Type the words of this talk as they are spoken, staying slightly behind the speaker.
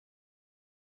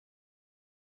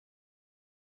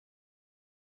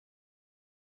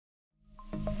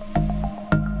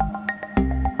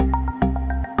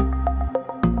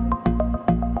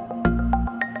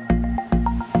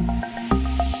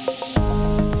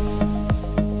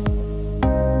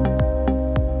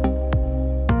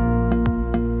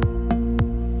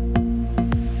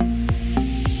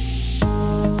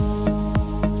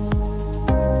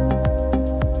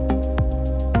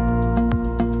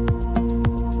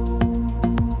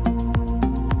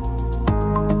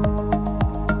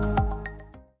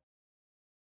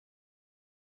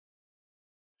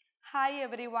Hi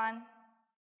everyone.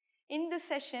 In this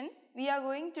session, we are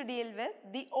going to deal with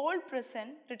The Old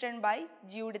Prison written by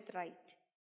Judith Wright.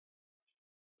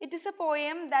 It is a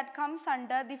poem that comes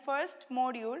under the first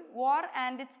module, War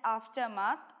and its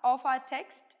Aftermath, of our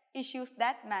text, Issues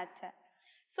That Matter.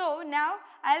 So now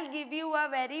I'll give you a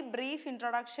very brief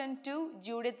introduction to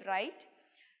Judith Wright.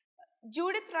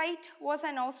 Judith Wright was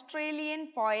an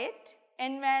Australian poet,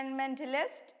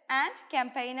 environmentalist and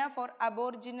campaigner for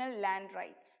Aboriginal land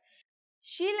rights.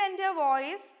 She lent a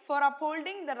voice for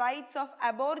upholding the rights of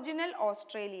Aboriginal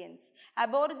Australians.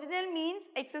 Aboriginal means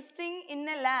existing in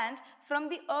a land from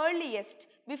the earliest,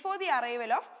 before the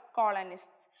arrival of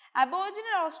colonists.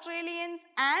 Aboriginal Australians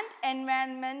and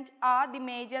environment are the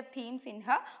major themes in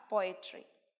her poetry.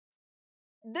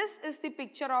 This is the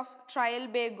picture of Trial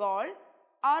Bay Gaol.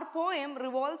 Our poem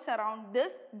revolves around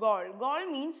this gaol. Gaol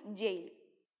means jail.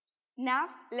 Now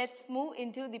let's move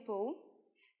into the poem,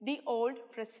 The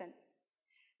Old Prison.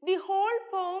 The whole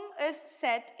poem is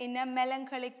set in a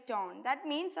melancholic tone. That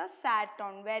means a sad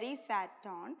tone, very sad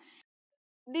tone.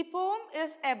 The poem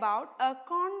is about a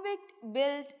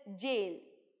convict-built jail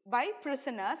by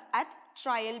prisoners at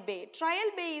Trial Bay. Trial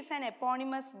Bay is an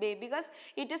eponymous bay because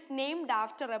it is named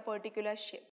after a particular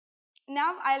ship.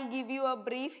 Now I'll give you a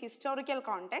brief historical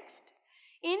context.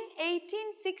 In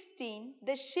 1816,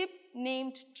 the ship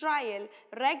named Trial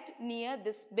wrecked near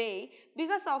this bay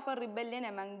because of a rebellion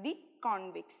among the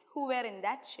convicts who were in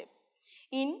that ship.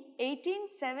 In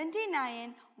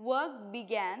 1879, work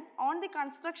began on the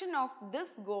construction of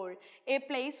this gaol, a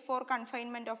place for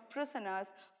confinement of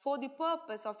prisoners for the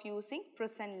purpose of using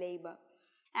prison labor.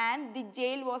 And the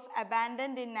jail was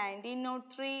abandoned in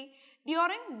 1903.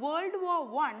 During World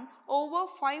War I,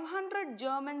 over 500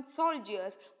 German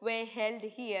soldiers were held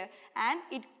here and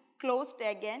it closed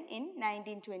again in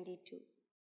 1922.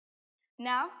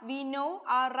 Now we know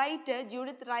our writer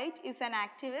Judith Wright is an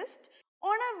activist.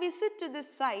 On a visit to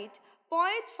this site,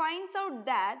 poet finds out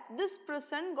that this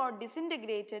prison got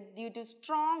disintegrated due to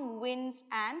strong winds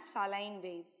and saline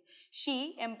waves.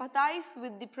 She empathized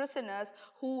with the prisoners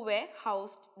who were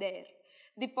housed there.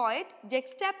 The poet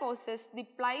juxtaposes the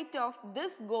plight of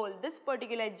this gaol, this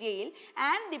particular jail,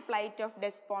 and the plight of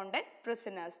despondent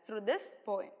prisoners through this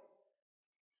poem.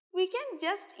 We can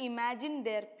just imagine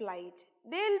their plight.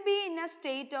 They will be in a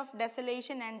state of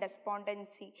desolation and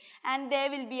despondency, and there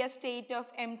will be a state of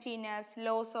emptiness,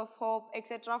 loss of hope,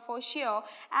 etc. for sure,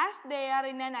 as they are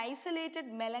in an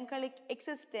isolated melancholic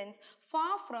existence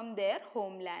far from their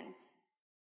homelands.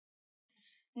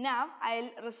 Now I'll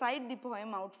recite the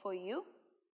poem out for you.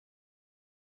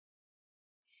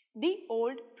 The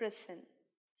Old Prison.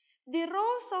 The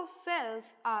rows of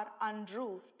cells are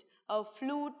unroofed, a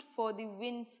flute for the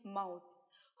wind's mouth,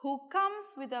 who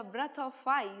comes with a breath of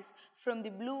ice from the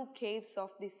blue caves of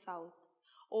the south.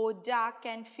 O dark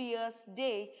and fierce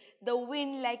day, the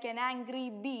wind like an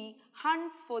angry bee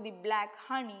hunts for the black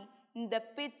honey in the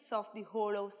pits of the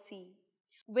hollow sea.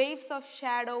 Waves of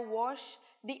shadow wash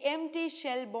the empty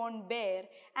shell-born bear,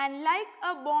 and like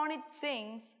a bonnet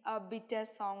sings a bitter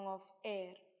song of air.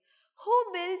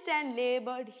 Who built and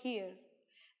labored here?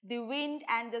 The wind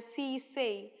and the sea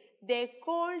say their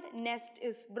cold nest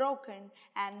is broken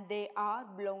and they are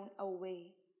blown away.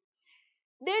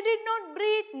 They did not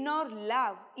breed nor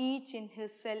love, each in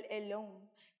his cell alone,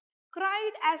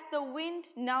 cried as the wind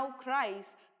now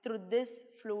cries through this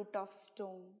flute of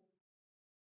stone.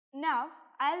 Now,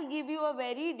 I'll give you a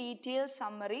very detailed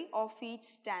summary of each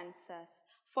stanza.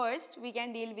 First, we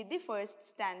can deal with the first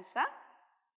stanza.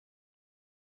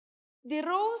 The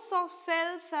rows of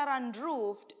cells are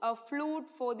unroofed, a flute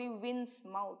for the wind's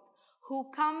mouth, who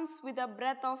comes with a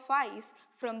breath of ice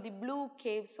from the blue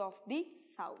caves of the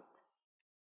south.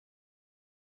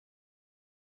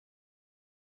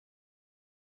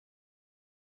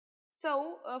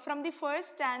 So, from the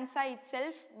first stanza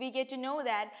itself, we get to know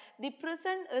that the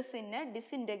prison is in a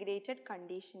disintegrated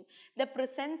condition. The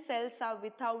prison cells are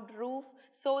without roof,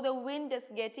 so the wind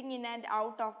is getting in and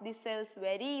out of the cells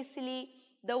very easily.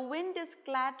 The wind is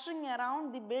clattering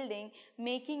around the building,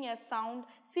 making a sound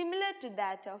similar to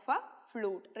that of a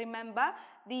flute. Remember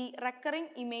the recurring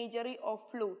imagery of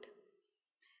flute.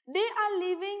 They are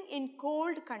living in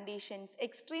cold conditions,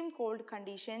 extreme cold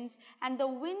conditions, and the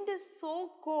wind is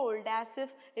so cold as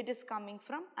if it is coming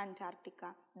from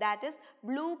Antarctica. That is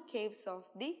blue caves of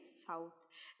the south.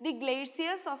 The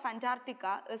glaciers of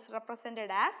Antarctica is represented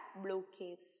as blue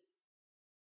caves.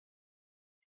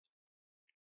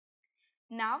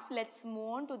 Now let's move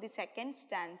on to the second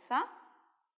stanza.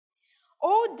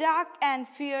 O dark and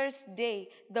fierce day,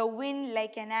 the wind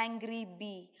like an angry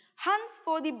bee hunts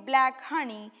for the black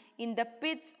honey in the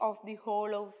pits of the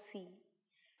hollow sea.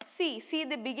 See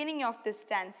the beginning of this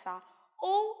stanza.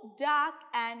 Oh, dark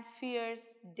and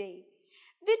fierce day.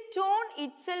 The tone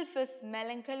itself is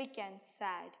melancholic and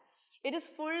sad. It is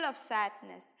full of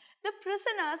sadness. The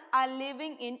prisoners are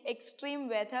living in extreme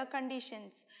weather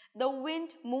conditions. The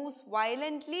wind moves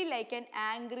violently like an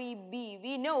angry bee.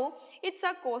 We know it's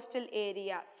a coastal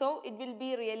area, so it will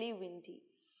be really windy.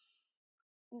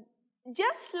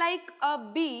 Just like a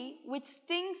bee which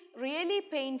stings really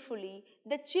painfully,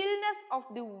 the chillness of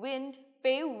the wind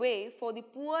pave way for the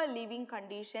poor living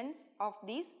conditions of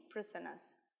these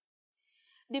prisoners.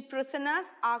 The prisoners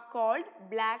are called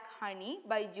Black Honey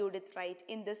by Judith Wright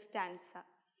in this stanza.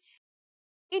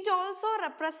 It also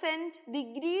represents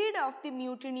the greed of the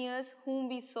mutineers whom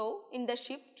we saw in the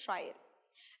ship trial.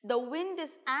 The wind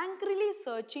is angrily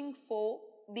searching for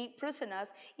the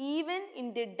prisoners even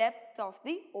in the depth of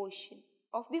the ocean,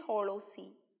 of the hollow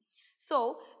sea.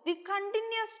 So, the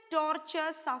continuous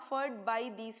torture suffered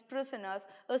by these prisoners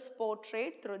is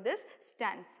portrayed through this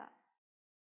stanza.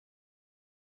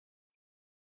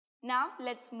 Now,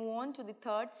 let's move on to the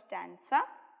third stanza.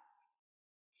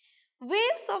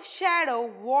 Waves of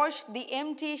shadow wash the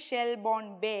empty shell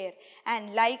born bare,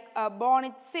 and like a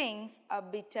bonnet sings a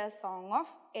bitter song of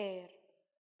air.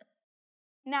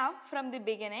 Now, from the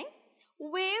beginning,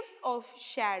 waves of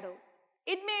shadow.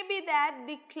 It may be that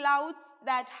the clouds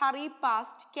that hurry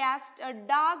past cast a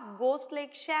dark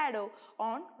ghost-like shadow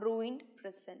on ruined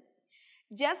prison.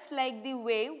 Just like the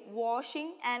wave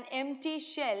washing an empty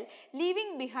shell,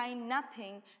 leaving behind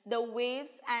nothing, the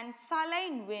waves and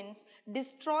saline winds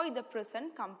destroy the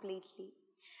prison completely.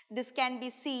 This can be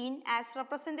seen as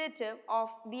representative of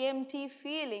the empty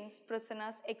feelings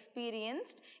prisoners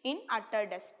experienced in utter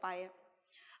despair.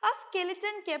 A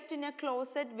skeleton kept in a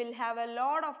closet will have a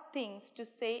lot of things to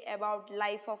say about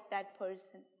life of that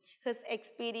person, his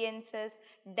experiences,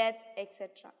 death,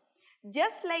 etc.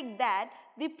 Just like that,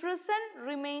 the prison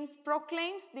remains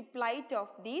proclaims the plight of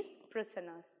these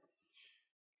prisoners.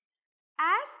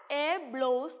 As air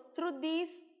blows through these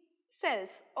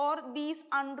cells or these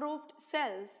unroofed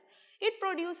cells, it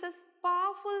produces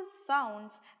powerful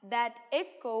sounds that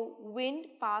echo wind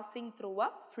passing through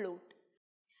a flute.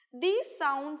 These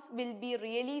sounds will be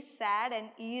really sad and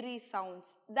eerie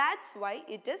sounds. That's why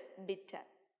it is bitter.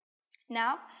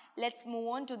 Now, let's move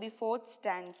on to the fourth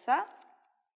stanza.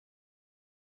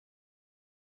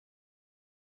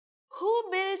 Who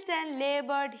built and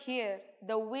labored here,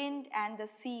 the wind and the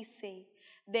sea say.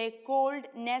 Their cold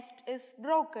nest is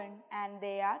broken and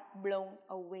they are blown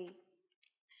away.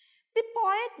 The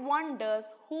poet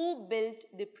wonders who built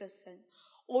the prison.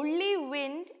 Only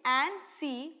wind and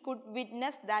sea could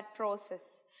witness that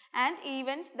process and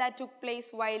events that took place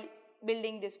while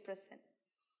building this prison.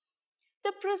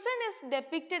 The prison is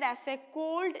depicted as a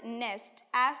cold nest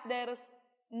as there is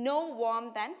no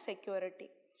warmth and security.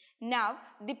 Now,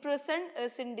 the prison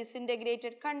is in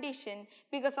disintegrated condition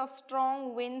because of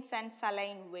strong winds and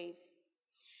saline waves.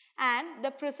 And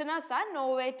the prisoners are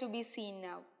nowhere to be seen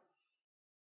now.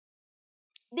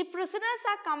 The prisoners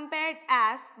are compared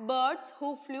as birds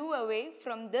who flew away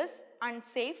from this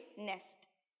unsafe nest.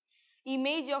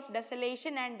 Image of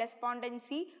desolation and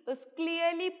despondency is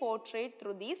clearly portrayed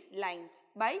through these lines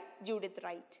by Judith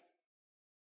Wright.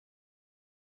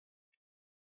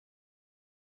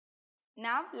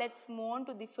 Now let's move on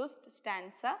to the fifth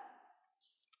stanza.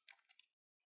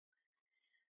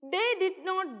 They did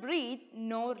not breathe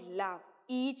nor love,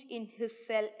 each in his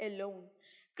cell alone,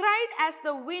 cried as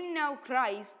the wind now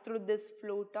cries through this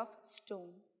flute of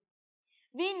stone.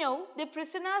 We know the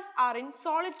prisoners are in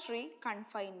solitary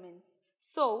confinements,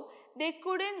 so they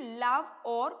couldn't love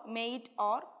or mate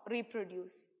or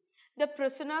reproduce. The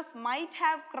prisoners might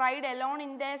have cried alone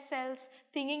in their cells,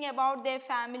 thinking about their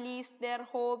families, their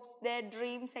hopes, their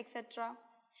dreams, etc.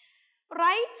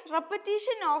 Wright's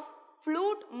repetition of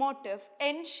flute motif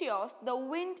ensures the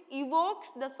wind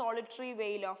evokes the solitary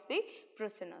wail of the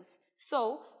prisoners.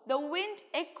 So, the wind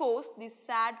echoes the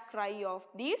sad cry of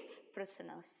these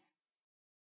prisoners.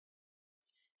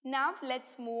 Now,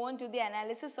 let's move on to the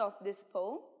analysis of this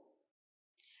poem.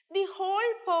 The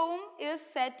whole poem is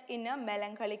set in a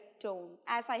melancholic tone,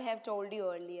 as I have told you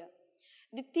earlier.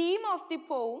 The theme of the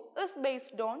poem is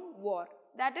based on war,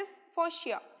 that is for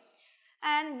sure.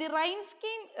 And the rhyme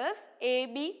scheme is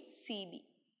ABCB.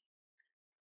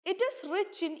 It is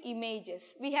rich in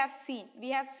images. We have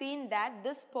seen that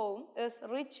this poem is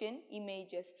rich in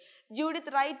images. Judith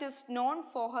Wright is known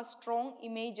for her strong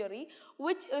imagery,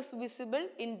 which is visible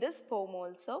in this poem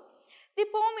also. The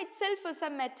poem itself is a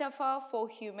metaphor for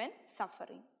human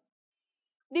suffering.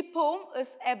 The poem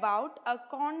is about a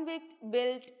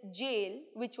convict-built jail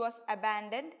which was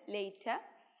abandoned later.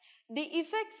 The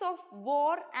effects of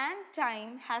war and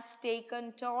time has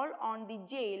taken toll on the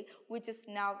jail, which is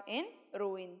now in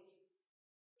ruins.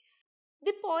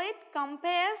 The poet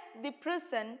compares the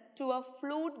prison to a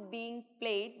flute being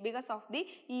played because of the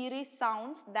eerie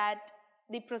sounds that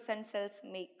the prison cells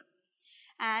make.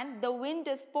 And the wind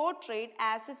is portrayed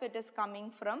as if it is coming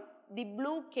from the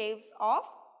blue caves of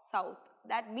south.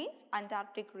 That means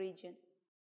Antarctic region.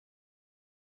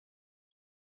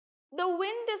 The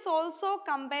wind is also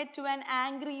compared to an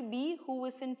angry bee who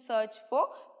is in search for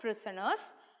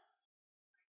prisoners.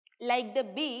 Like the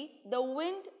bee, the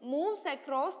wind moves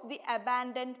across the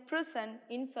abandoned prison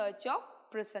in search of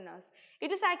prisoners.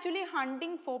 It is actually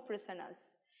hunting for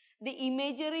prisoners. The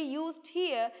imagery used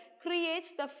here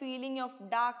creates the feeling of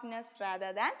darkness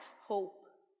rather than hope.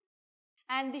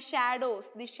 And the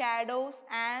shadows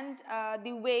and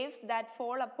the waves that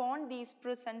fall upon these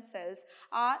prison cells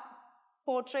are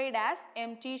portrayed as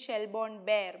empty shell-born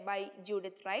bear by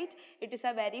Judith Wright. It is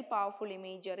a very powerful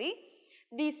imagery.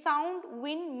 The sound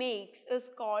wind makes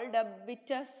is called a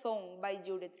bitter song by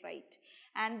Judith Wright.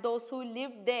 And those who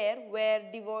lived there were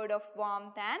devoid of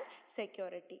warmth and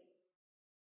security.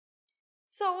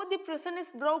 So the prison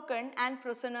is broken and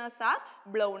prisoners are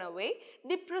blown away.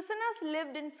 The prisoners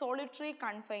lived in solitary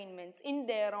confinements in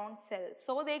their own cells.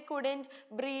 So they couldn't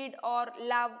breed or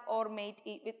love or mate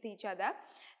with each other.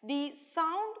 The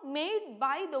sound made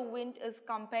by the wind is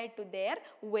compared to their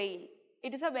wail.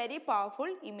 It is a very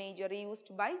powerful imagery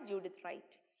used by Judith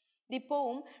Wright. The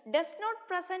poem does not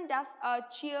present us a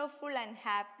cheerful and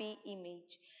happy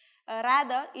image.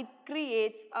 Rather, it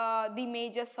creates the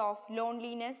images of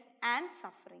loneliness and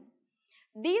suffering.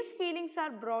 These feelings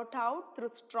are brought out through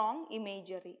strong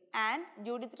imagery, and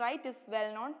Judith Wright is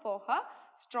well known for her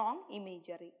strong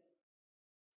imagery.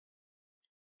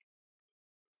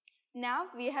 Now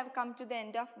we have come to the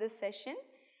end of this session.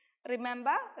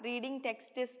 Remember, reading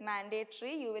text is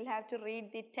mandatory. You will have to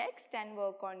read the text and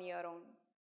work on your own.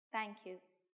 Thank you.